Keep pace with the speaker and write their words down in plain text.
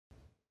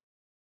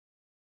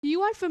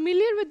You are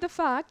familiar with the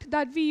fact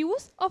that we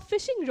use a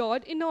fishing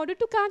rod in order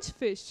to catch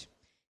fish.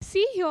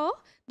 See here,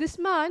 this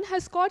man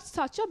has caught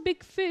such a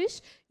big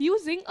fish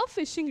using a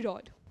fishing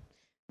rod.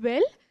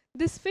 Well,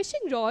 this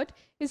fishing rod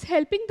is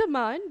helping the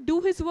man do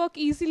his work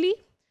easily,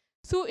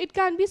 so it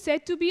can be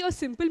said to be a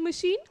simple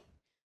machine.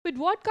 But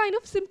what kind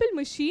of simple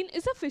machine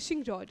is a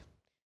fishing rod?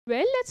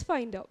 Well, let's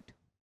find out.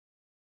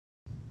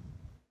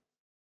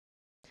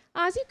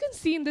 As you can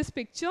see in this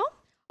picture,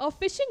 a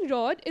fishing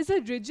rod is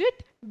a rigid,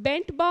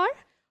 bent bar,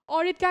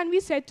 or it can be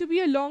said to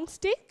be a long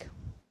stick,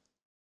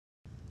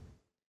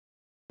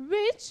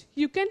 which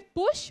you can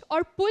push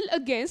or pull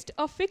against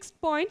a fixed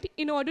point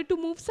in order to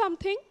move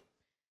something.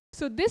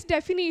 So this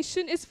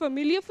definition is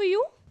familiar for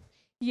you?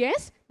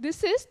 Yes,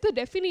 this is the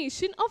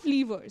definition of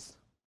levers.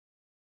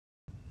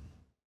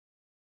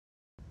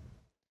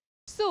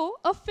 So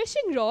a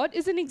fishing rod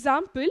is an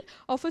example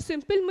of a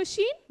simple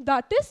machine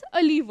that is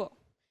a lever.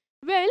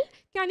 Well,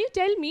 can you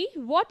tell me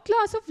what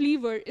class of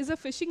lever is a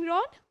fishing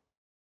rod?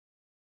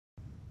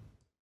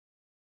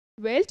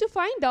 Well, to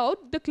find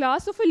out the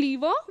class of a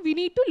lever, we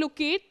need to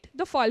locate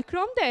the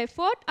fulcrum, the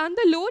effort, and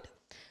the load.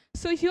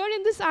 So here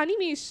in this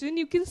animation,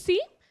 you can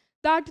see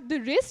that the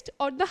wrist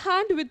or the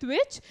hand with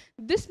which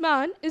this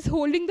man is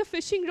holding the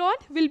fishing rod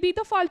will be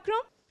the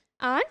fulcrum,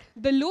 and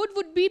the load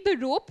would be the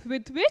rope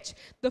with which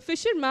the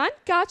fisherman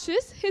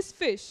catches his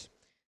fish.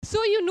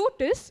 So you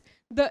notice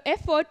the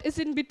effort is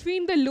in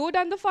between the load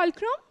and the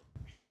fulcrum.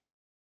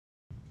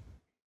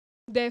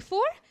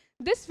 Therefore,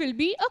 this will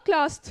be a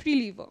class 3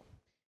 lever.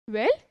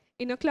 Well,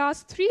 in a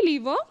class 3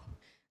 lever,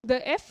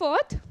 the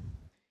effort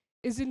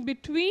is in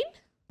between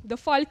the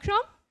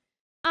fulcrum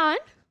and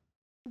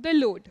the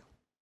load.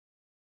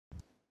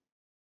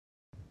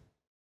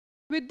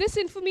 With this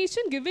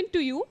information given to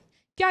you,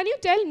 can you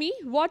tell me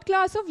what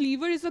class of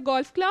lever is a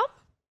golf club?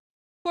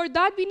 For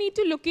that, we need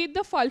to locate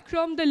the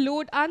fulcrum, the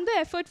load, and the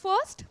effort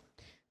first.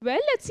 Well,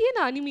 let's see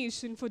an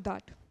animation for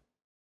that.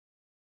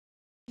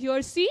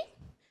 Here, see,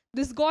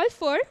 this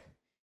golfer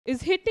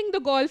is hitting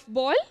the golf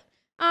ball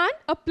and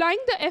applying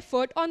the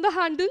effort on the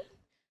handle.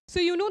 So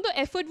you know the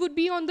effort would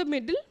be on the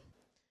middle.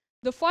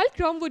 The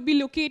fulcrum would be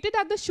located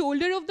at the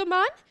shoulder of the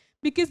man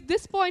because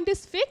this point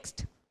is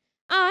fixed,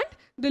 and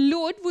the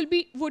load would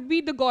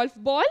be the golf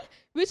ball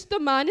which the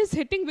man is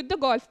hitting with the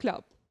golf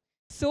club.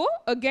 So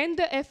again,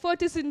 the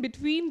effort is in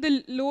between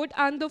the load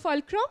and the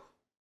fulcrum.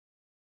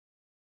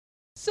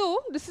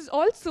 So this is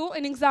also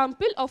an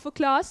example of a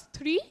class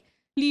 3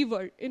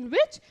 lever in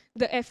which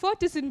the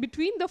effort is in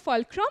between the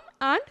fulcrum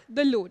and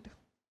the load.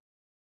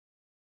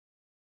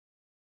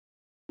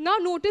 Now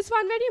notice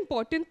one very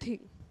important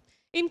thing.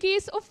 In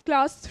case of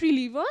class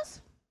 3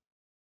 levers,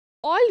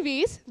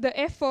 always the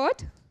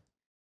effort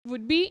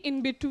would be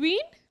in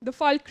between the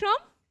fulcrum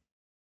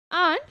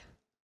and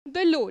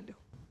the load.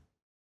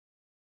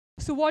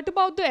 So what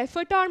about the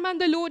effort arm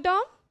and the load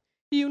arm?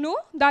 You know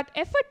that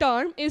effort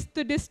arm is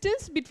the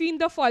distance between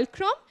the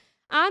fulcrum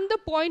and the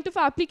point of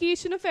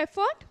application of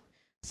effort.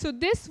 So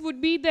this would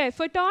be the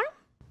effort arm.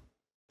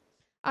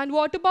 And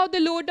what about the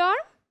load arm?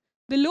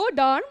 The load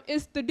arm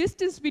is the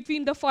distance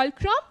between the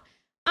fulcrum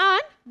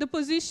and the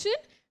position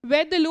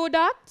where the load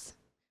acts.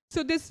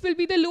 So this will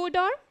be the load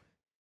arm.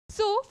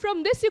 So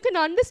from this you can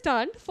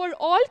understand for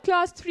all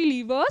class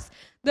 3 levers,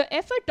 the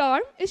effort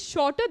arm is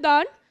shorter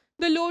than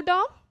the load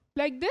arm,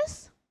 like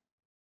this.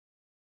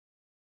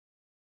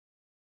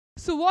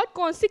 So what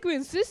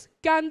consequences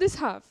can this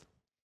have?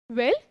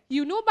 Well,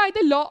 you know by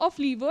the law of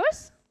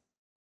levers,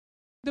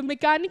 the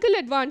mechanical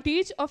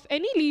advantage of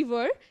any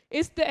lever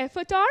is the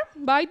effort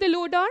arm by the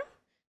load arm.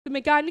 The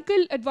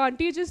mechanical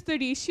advantage is the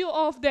ratio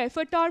of the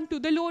effort arm to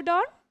the load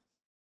arm.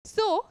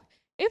 So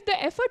if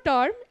the effort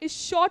arm is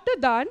shorter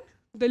than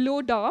the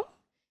load arm,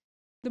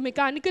 the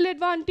mechanical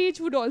advantage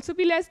would also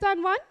be less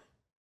than 1.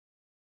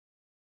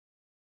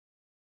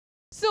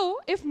 So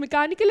if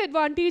mechanical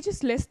advantage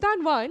is less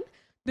than 1,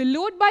 the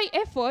load by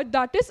effort,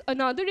 that is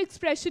another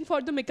expression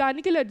for the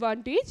mechanical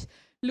advantage,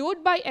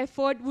 load by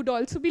effort would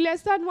also be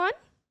less than 1.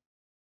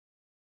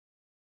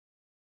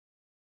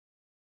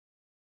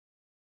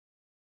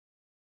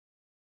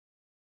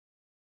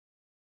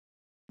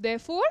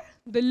 Therefore,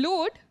 the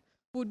load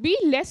would be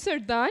lesser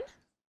than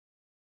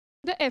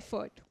the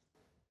effort.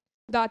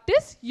 That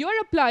is, you are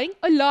applying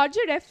a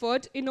larger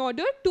effort in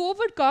order to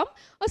overcome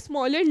a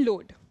smaller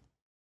load.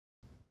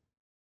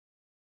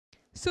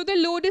 So the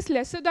load is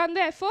lesser than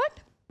the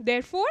effort.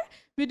 Therefore,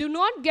 we do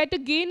not get a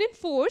gain in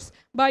force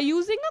by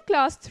using a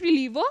class 3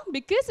 lever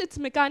because its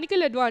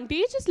mechanical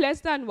advantage is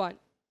less than 1.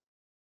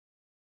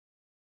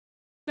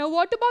 Now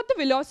what about the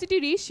velocity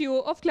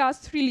ratio of class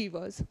 3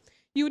 levers?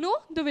 You know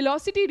the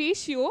velocity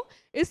ratio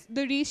is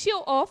the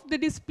ratio of the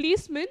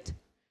displacement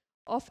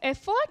of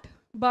effort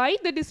by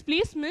the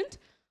displacement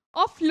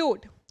of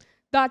load.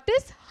 That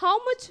is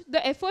how much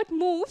the effort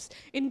moves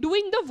in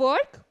doing the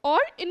work or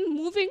in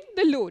moving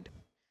the load.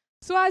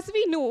 So as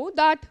we know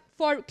that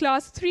for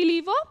class 3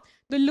 lever,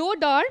 the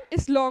load arm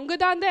is longer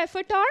than the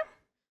effort arm,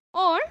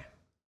 or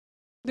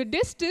the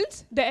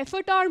distance the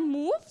effort arm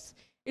moves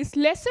is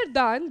lesser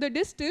than the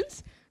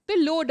distance the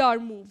load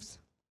arm moves.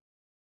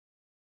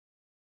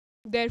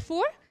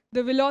 Therefore,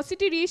 the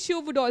velocity ratio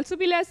would also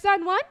be less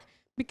than 1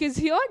 because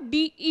here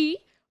dE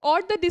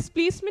or the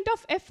displacement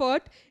of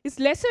effort is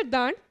lesser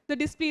than the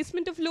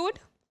displacement of load.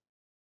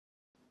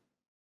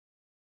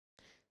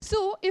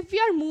 So, if we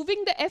are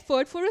moving the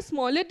effort for a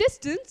smaller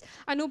distance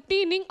and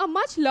obtaining a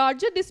much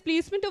larger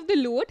displacement of the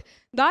load,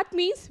 that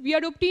means we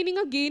are obtaining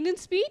a gain in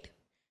speed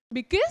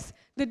because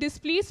the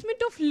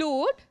displacement of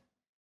load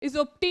is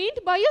obtained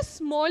by a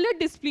smaller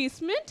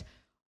displacement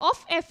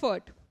of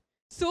effort.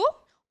 So,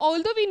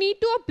 although we need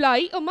to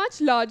apply a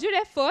much larger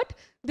effort,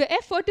 the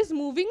effort is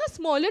moving a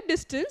smaller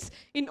distance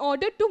in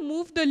order to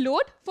move the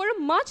load for a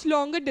much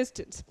longer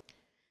distance.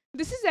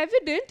 This is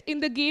evident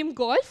in the game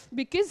golf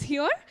because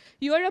here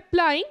you are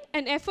applying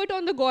an effort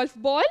on the golf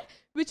ball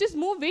which is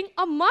moving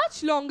a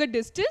much longer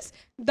distance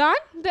than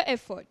the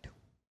effort.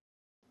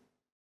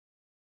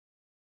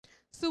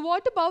 So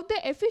what about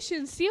the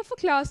efficiency of a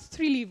class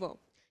 3 lever?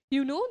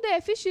 You know the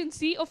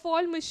efficiency of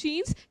all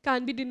machines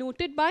can be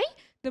denoted by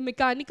the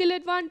mechanical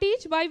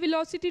advantage by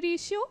velocity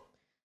ratio.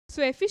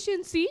 So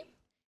efficiency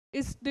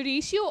is the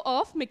ratio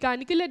of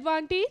mechanical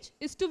advantage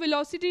is to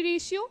velocity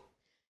ratio.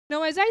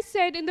 Now, as I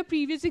said in the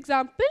previous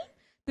example,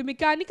 the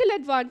mechanical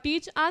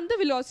advantage and the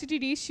velocity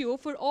ratio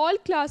for all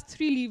class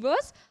 3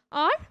 levers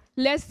are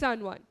less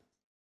than 1.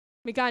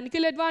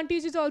 Mechanical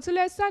advantage is also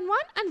less than 1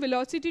 and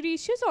velocity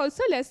ratio is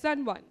also less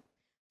than 1.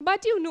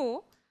 But you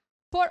know,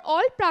 for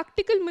all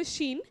practical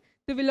machine,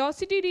 the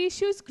velocity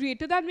ratio is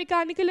greater than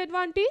mechanical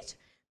advantage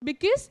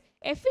because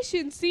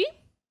efficiency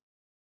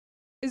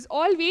is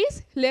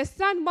always less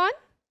than 1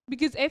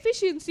 because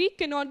efficiency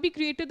cannot be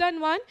greater than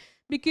 1.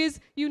 Because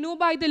you know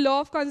by the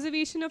law of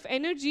conservation of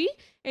energy,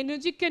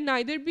 energy can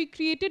neither be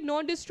created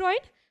nor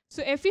destroyed.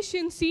 So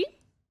efficiency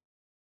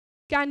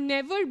can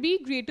never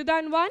be greater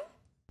than 1.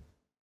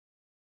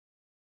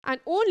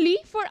 And only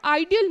for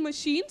ideal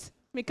machines,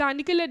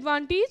 mechanical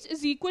advantage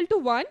is equal to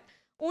 1,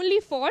 only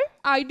for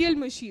ideal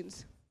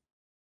machines.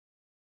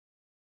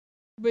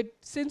 But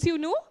since you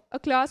know, a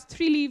class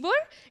 3 lever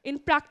in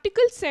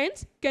practical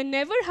sense can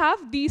never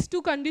have these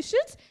two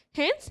conditions.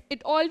 Hence,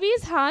 it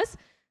always has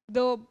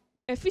the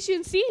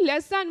efficiency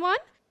less than 1.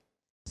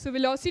 So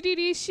velocity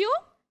ratio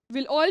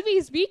will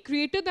always be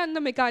greater than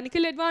the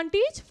mechanical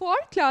advantage for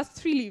class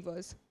 3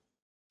 levers.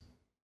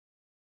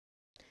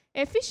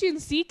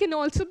 Efficiency can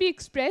also be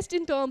expressed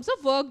in terms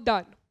of work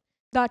done.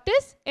 That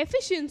is,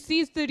 efficiency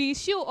is the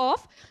ratio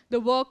of the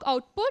work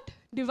output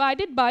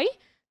divided by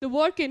the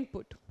work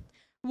input.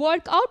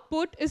 Work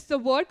output is the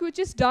work which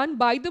is done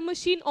by the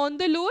machine on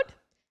the load,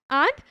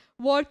 and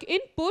work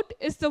input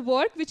is the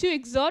work which you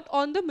exert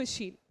on the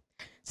machine.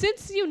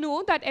 Since you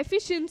know that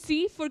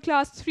efficiency for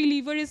class 3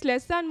 lever is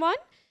less than 1,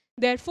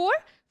 therefore,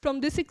 from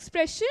this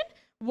expression,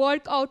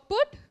 work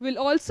output will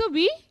also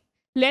be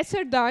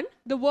lesser than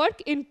the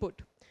work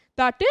input.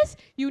 That is,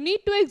 you need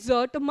to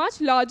exert a much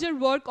larger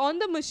work on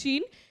the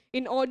machine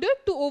in order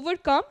to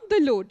overcome the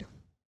load.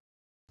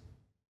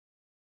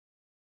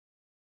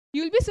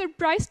 You'll be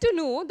surprised to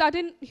know that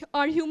in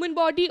our human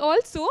body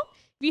also,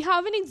 we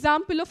have an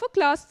example of a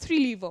class 3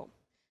 lever.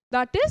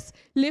 That is,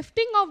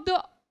 lifting of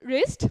the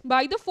wrist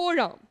by the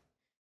forearm.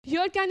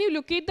 Here, can you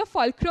locate the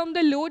fulcrum,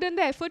 the load and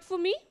the effort for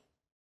me?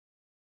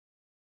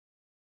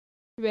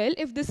 Well,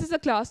 if this is a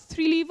class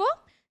 3 lever,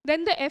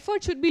 then the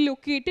effort should be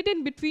located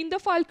in between the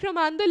fulcrum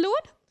and the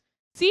load.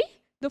 See,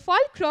 the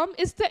fulcrum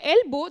is the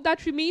elbow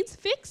that remains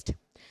fixed.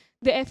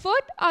 The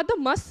effort are the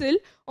muscle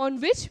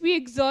on which we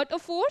exert a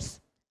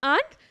force,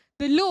 and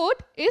the load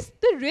is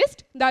the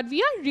wrist that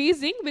we are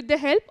raising with the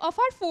help of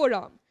our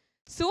forearm.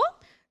 So,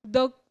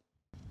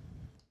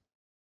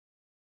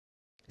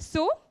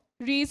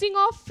 raising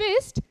of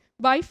fist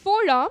by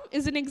forearm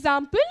is an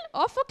example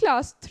of a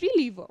class 3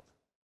 lever.